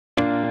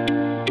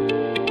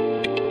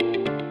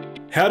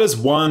How does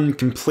one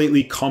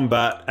completely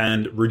combat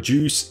and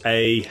reduce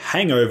a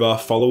hangover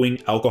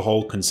following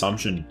alcohol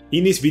consumption?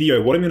 In this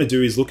video, what I'm going to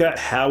do is look at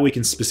how we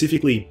can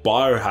specifically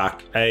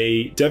biohack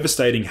a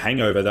devastating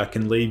hangover that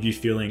can leave you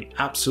feeling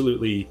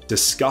absolutely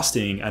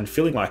disgusting and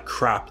feeling like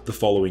crap the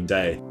following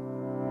day.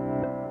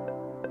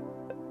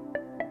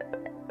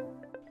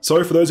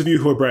 So for those of you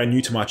who are brand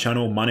new to my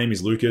channel, my name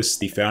is Lucas,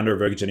 the founder of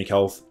Ergogenic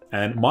Health,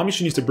 and my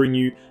mission is to bring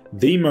you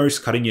the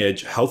most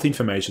cutting-edge health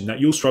information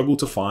that you'll struggle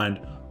to find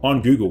on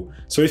Google.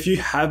 So if you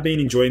have been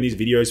enjoying these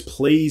videos,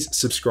 please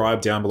subscribe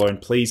down below and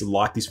please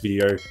like this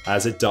video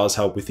as it does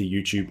help with the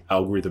YouTube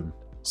algorithm.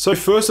 So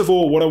first of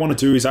all, what I want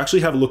to do is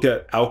actually have a look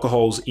at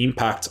alcohol's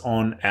impact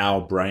on our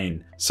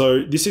brain.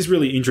 So this is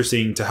really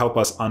interesting to help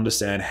us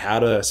understand how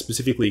to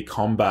specifically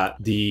combat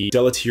the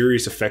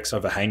deleterious effects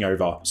of a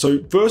hangover.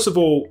 So first of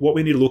all, what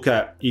we need to look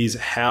at is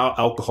how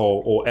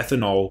alcohol or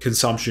ethanol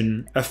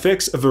consumption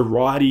affects a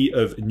variety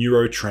of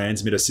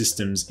neurotransmitter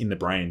systems in the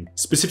brain.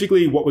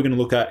 Specifically, what we're going to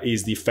look at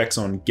is the effects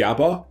on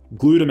GABA,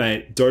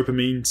 glutamate,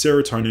 dopamine,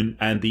 serotonin,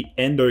 and the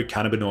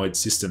endocannabinoid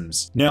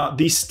systems. Now,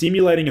 these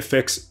stimulating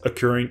effects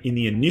occurring in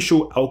the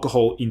initial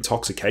alcohol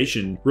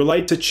intoxication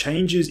relate to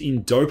changes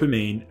in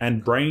dopamine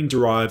and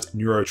brain-derived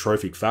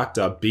neurotrophic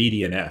factor,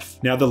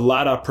 BDNF. Now, the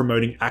latter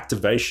promoting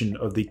activation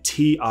of the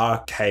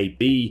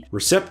TRKB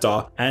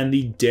receptor and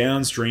the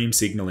downstream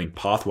signaling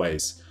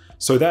pathways.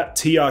 So that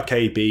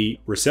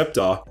TRKB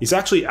receptor is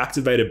actually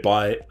activated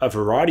by a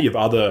variety of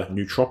other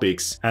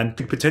nootropics and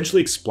could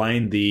potentially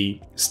explain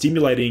the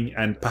stimulating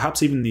and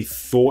perhaps even the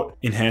thought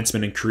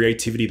enhancement and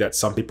creativity that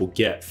some people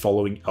get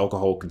following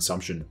alcohol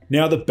consumption.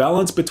 Now, the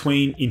balance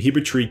between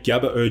inhibitory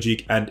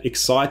GABAergic and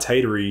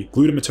excitatory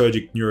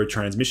glutamatergic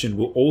neurotransmission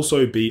will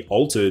also be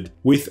altered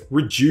with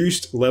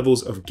reduced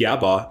levels of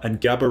GABA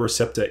and GABA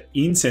receptor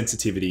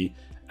insensitivity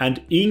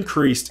and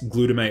increased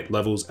glutamate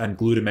levels and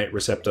glutamate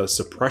receptor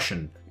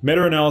suppression.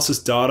 Meta-analysis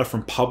data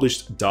from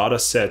published data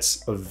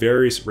sets of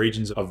various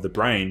regions of the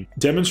brain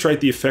demonstrate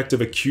the effect of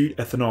acute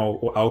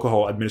ethanol or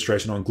alcohol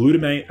administration on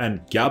glutamate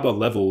and GABA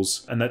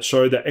levels, and that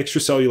showed that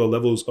extracellular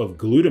levels of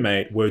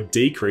glutamate were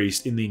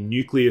decreased in the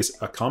nucleus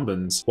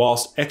accumbens,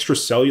 whilst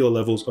extracellular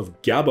levels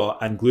of GABA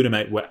and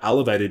glutamate were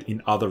elevated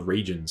in other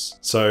regions.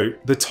 So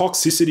the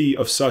toxicity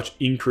of such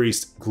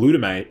increased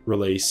glutamate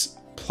release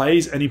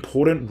plays an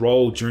important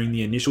role during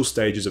the initial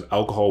stages of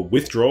alcohol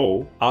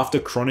withdrawal after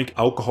chronic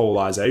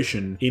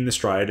alcoholization in the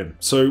striatum.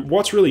 So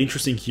what's really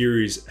interesting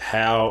here is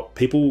how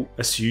people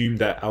assume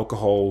that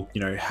alcohol,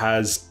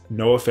 has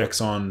no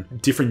effects on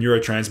different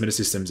neurotransmitter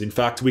systems. In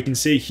fact, we can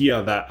see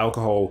here that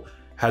alcohol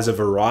has a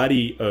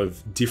variety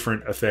of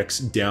different effects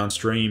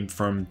downstream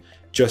from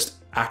just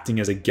acting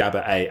as a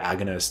GABA-A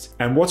agonist.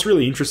 And what's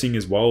really interesting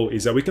as well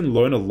is that we can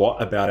learn a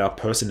lot about our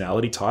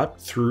personality type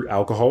through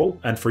alcohol.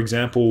 And for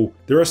example,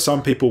 there are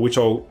some people, which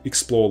I'll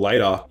explore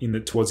later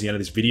towards the end of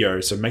this video,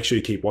 so make sure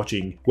you keep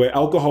watching, where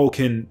alcohol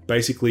can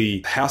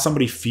basically how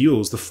somebody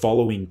feels the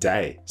following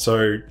day.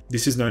 So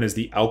this is known as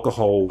the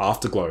alcohol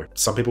afterglow.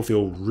 Some people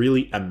feel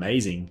really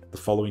amazing the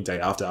following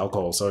day after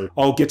alcohol. So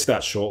I'll get to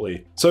that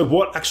shortly. So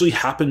what actually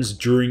happens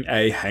during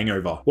a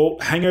hangover? Well,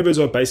 hangovers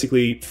are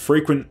basically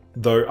frequent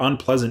though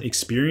unpleasant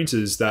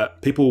experiences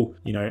that people,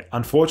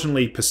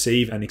 unfortunately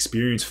perceive and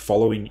experience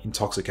following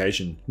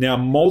intoxication. Now,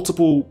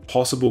 multiple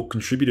possible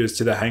contributors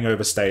to the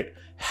hangover state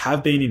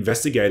have been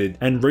investigated,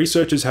 and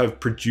researchers have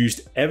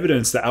produced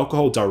evidence that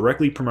alcohol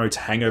directly promotes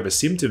hangover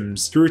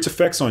symptoms through its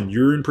effects on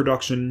urine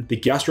production, the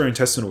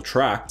gastrointestinal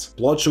tract,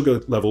 blood sugar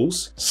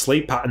levels,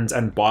 sleep patterns,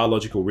 and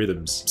biological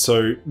rhythms.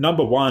 So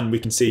number one, we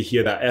can see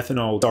here that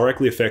ethanol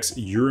directly affects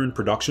urine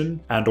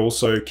production and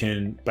also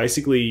can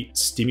basically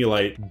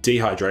stimulate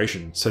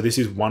dehydration. So this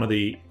is one of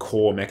the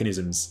core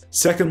mechanisms.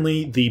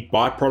 Secondly, the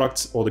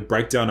byproduct or the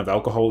breakdown of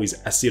alcohol is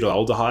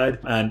acetaldehyde,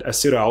 and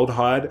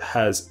acetaldehyde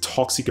has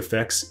toxic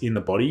effects in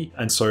the body,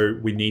 and so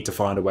we need to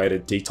find a way to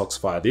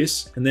detoxify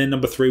this. And then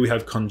number three, we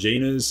have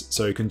congeners.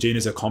 So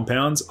congeners are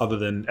compounds other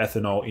than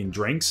ethanol in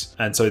drinks,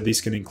 and so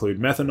this can include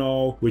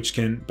methanol, which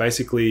can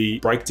basically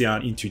break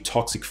down into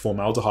toxic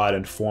formaldehyde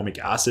and formic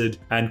acid,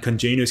 and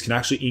congeners can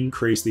actually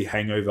increase the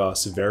hangover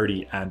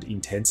severity and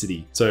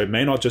intensity. So it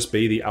may not just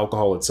be the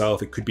alcohol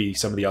itself, it could be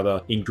some of the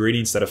other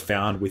ingredients that are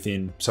found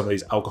within some of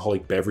these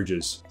alcoholic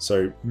beverages.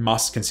 So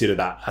must consider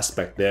that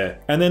aspect there.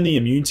 And then the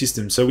immune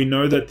system. So we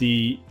know that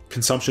the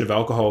consumption of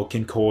alcohol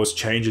can cause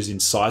changes in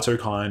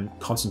cytokine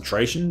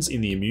concentrations in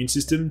the immune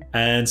system,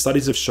 and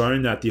studies have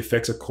shown that the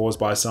effects are caused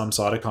by some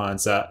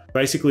cytokines that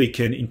basically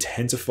can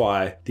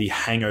intensify the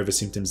hangover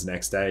symptoms the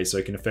next day. So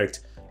it can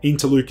affect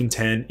interleukin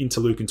 10,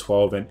 interleukin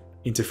 12, and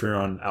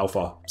interferon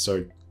alpha.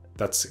 So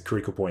that's a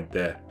critical point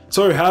there.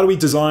 So how do we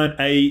design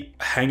a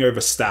hangover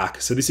stack?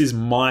 So this is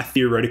my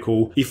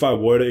theoretical, if I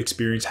were to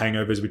experience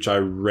hangovers, which I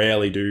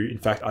rarely do. In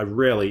fact, I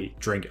rarely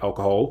drink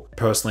alcohol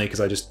personally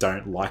because I just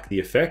don't like the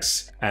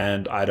effects,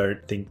 and I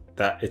don't think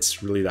that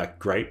it's really that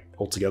great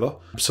altogether.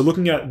 So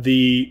looking at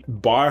the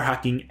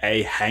biohacking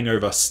a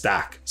hangover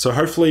stack. So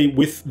hopefully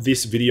with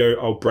this video,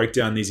 I'll break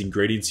down these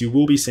ingredients. You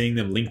will be seeing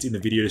them linked in the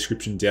video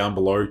description down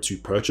below to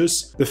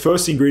purchase. The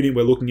first ingredient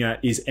we're looking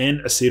at is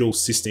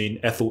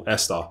N-acetylcysteine ethyl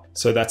ester.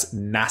 So that's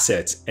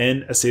NACET,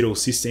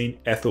 N-acetylcysteine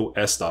ethyl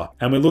ester.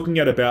 And we're looking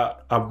at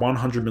about a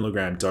 100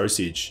 milligram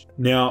dosage.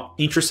 Now,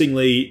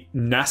 interestingly,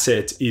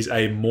 NACET is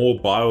a more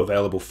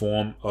bioavailable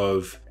form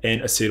of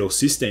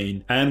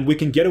N-acetylcysteine, and we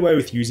can get away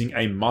with using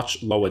a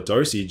much lower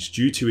dosage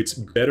due to its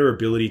better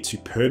ability to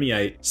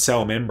permeate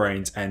cell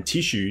membranes and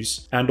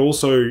tissues, and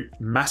also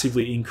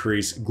massively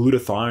increase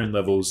glutathione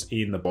levels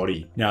in the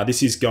body. Now,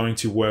 this is going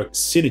to work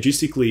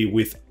synergistically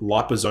with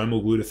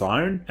liposomal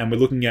glutathione, and we're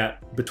looking at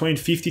between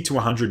 50 to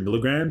 100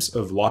 milligrams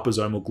of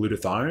liposomal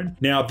glutathione.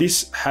 Now,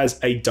 this has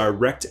a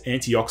direct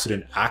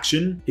antioxidant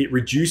action. It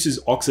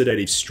reduces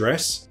oxidative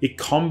stress. It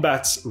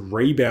combats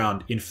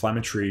rebound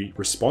inflammatory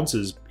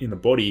responses in the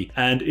body,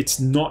 and it's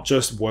not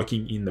just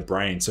working in the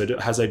brain. So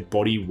it has a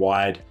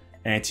body-wide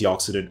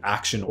antioxidant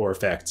action or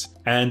effect.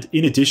 And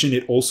in addition,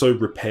 it also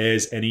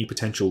repairs any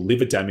potential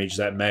liver damage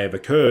that may have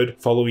occurred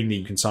following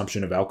the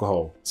consumption of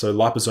alcohol. So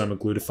liposomal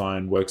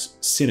glutathione works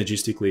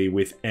synergistically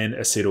with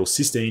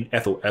N-acetylcysteine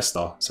ethyl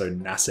ester, so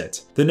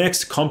NACET. The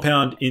next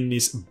compound in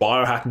this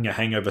biohacking a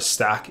hangover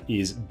stack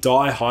is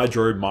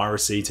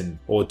dihydromycetin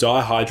or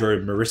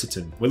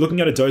dihydromycetin. We're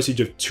looking at a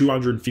dosage of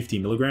 250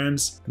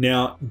 milligrams.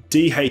 Now,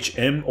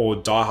 DHM or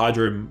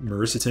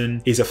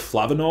dihydromycetin is a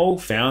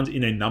flavanol found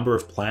in a number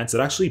of plants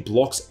that actually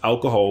blocks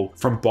alcohol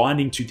from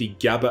binding to the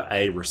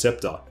GABA-A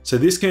receptor. So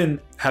this can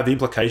have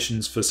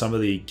implications for some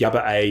of the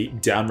GABA-A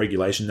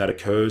downregulation that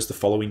occurs the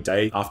following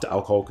day after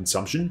alcohol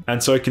consumption.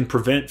 And so it can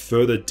prevent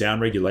further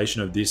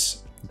downregulation of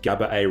this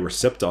GABA-A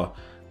receptor,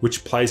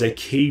 which plays a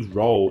key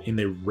role in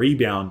the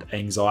rebound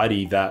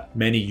anxiety that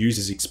many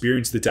users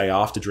experience the day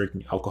after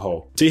drinking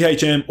alcohol.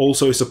 DHM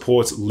also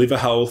supports liver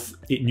health.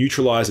 It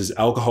neutralizes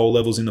alcohol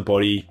levels in the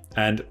body,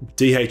 and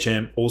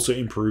DHM also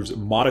improves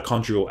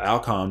mitochondrial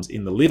outcomes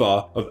in the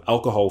liver of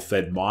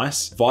alcohol-fed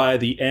mice via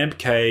the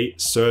AMPK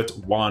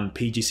SIRT1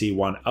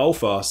 PGC1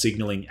 alpha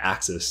signaling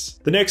axis.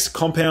 The next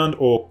compound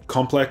or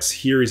complex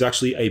here is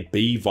actually a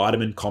B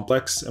vitamin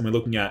complex, and we're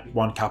looking at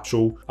one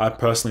capsule. I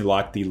personally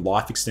like the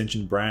Life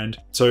Extension brand.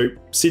 So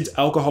since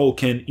alcohol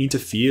can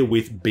interfere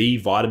with B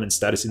vitamin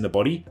status in the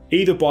body,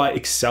 either by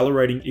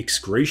accelerating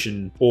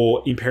excretion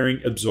or impairing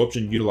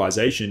absorption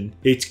utilization,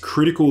 it's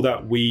critical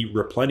that we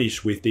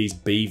replenish with these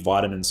B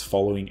vitamins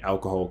following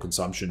alcohol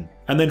consumption.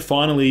 And then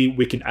finally,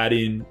 we can add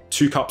in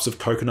 2 cups of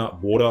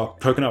coconut water.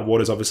 Coconut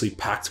water is obviously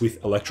packed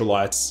with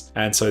electrolytes,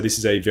 and so this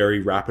is a very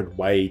rapid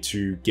way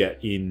to get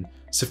in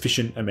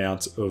sufficient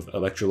amounts of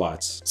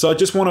electrolytes. So I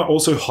just want to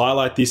also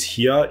highlight this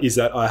here is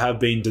that I have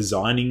been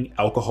designing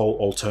alcohol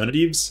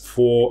alternatives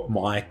for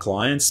my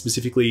clients,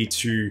 specifically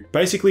to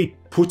basically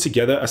put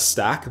together a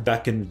stack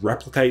that can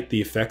replicate the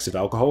effects of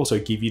alcohol. So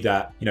give you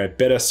that,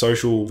 better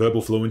social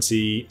verbal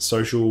fluency,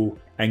 social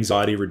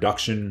anxiety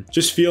reduction,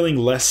 just feeling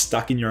less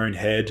stuck in your own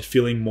head,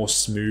 feeling more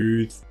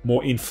smooth,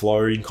 more in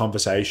flow in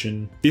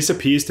conversation. This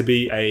appears to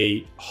be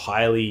a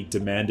highly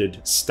demanded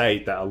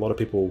state that a lot of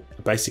people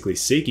are basically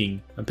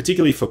seeking, and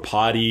particularly for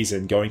parties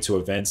and going to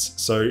events.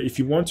 So if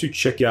you want to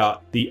check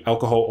out the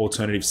alcohol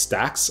alternative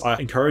stacks, I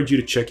encourage you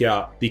to check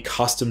out the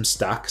custom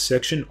stack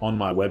section on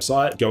my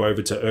website. Go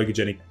over to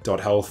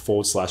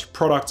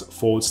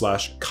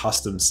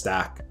ergogenic.health/product/custom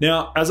stack.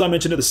 Now, as I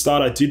mentioned at the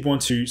start, I did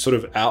want to sort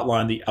of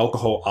outline the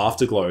alcohol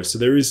afterglow. So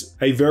there is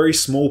a very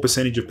small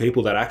percentage of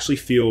people that actually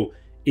feel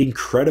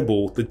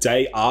incredible the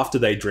day after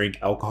they drink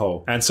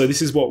alcohol. And so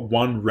this is what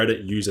one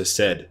Reddit user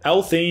said: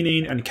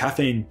 L-theanine and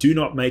caffeine do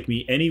not make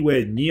me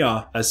anywhere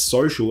near as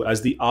social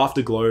as the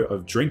afterglow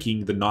of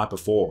drinking the night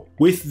before.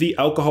 With the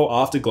alcohol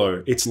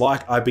afterglow, it's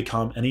like I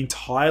become an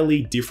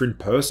entirely different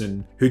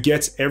person who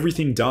gets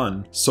everything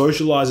done,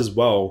 socializes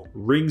well,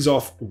 rings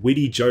off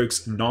witty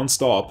jokes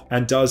non-stop,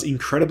 and does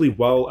incredibly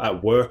well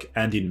at work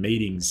and in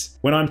meetings.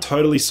 When I'm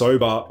totally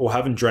sober or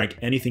haven't drank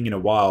anything in a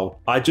while,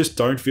 I just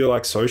don't feel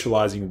like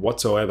socializing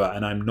whatsoever,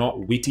 and I'm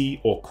not witty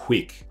or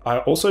quick. I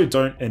also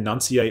don't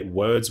enunciate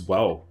words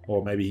well,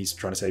 or maybe he's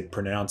trying to say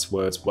pronounce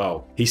words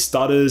well. He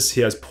stutters,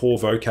 he has poor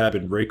vocab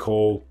and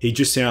recall, he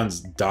just sounds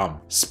dumb.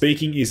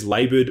 Speaking is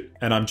labored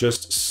and I'm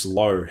just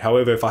slow.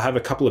 However, if I have a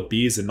couple of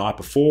beers the night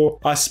before,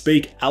 I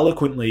speak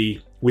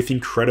eloquently with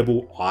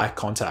incredible eye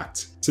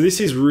contact. So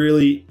this is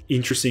really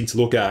interesting to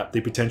look at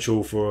the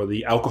potential for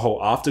the alcohol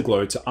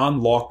afterglow to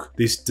unlock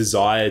this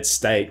desired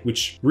state,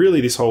 which really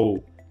this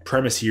whole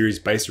premise here is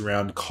based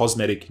around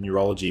cosmetic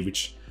neurology,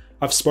 which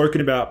I've spoken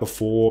about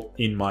before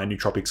in my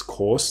nootropics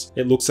course.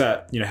 It looks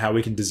at, how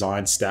we can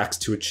design stacks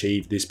to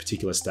achieve this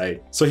particular state.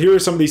 So here are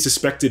some of the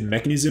suspected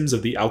mechanisms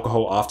of the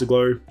alcohol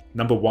afterglow.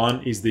 Number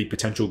 1 is the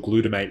potential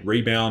glutamate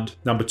rebound.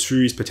 Number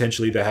 2 is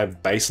potentially they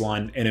have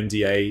baseline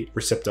NMDA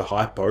receptor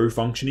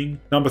hypofunctioning.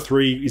 Number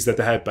 3 is that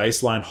they have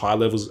baseline high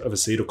levels of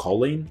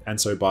acetylcholine. And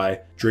so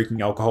by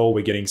drinking alcohol,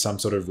 we're getting some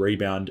sort of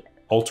rebound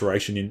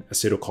alteration in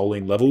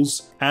acetylcholine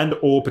levels and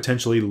or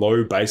potentially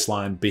low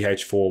baseline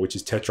BH4, which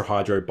is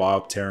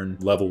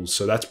tetrahydrobiopterin levels.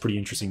 So that's pretty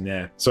interesting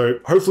there. So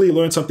hopefully you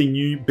learned something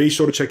new. Be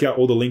sure to check out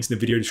all the links in the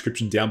video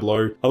description down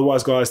below.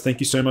 Otherwise, guys, thank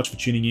you so much for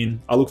tuning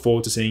in. I look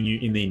forward to seeing you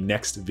in the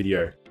next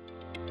video.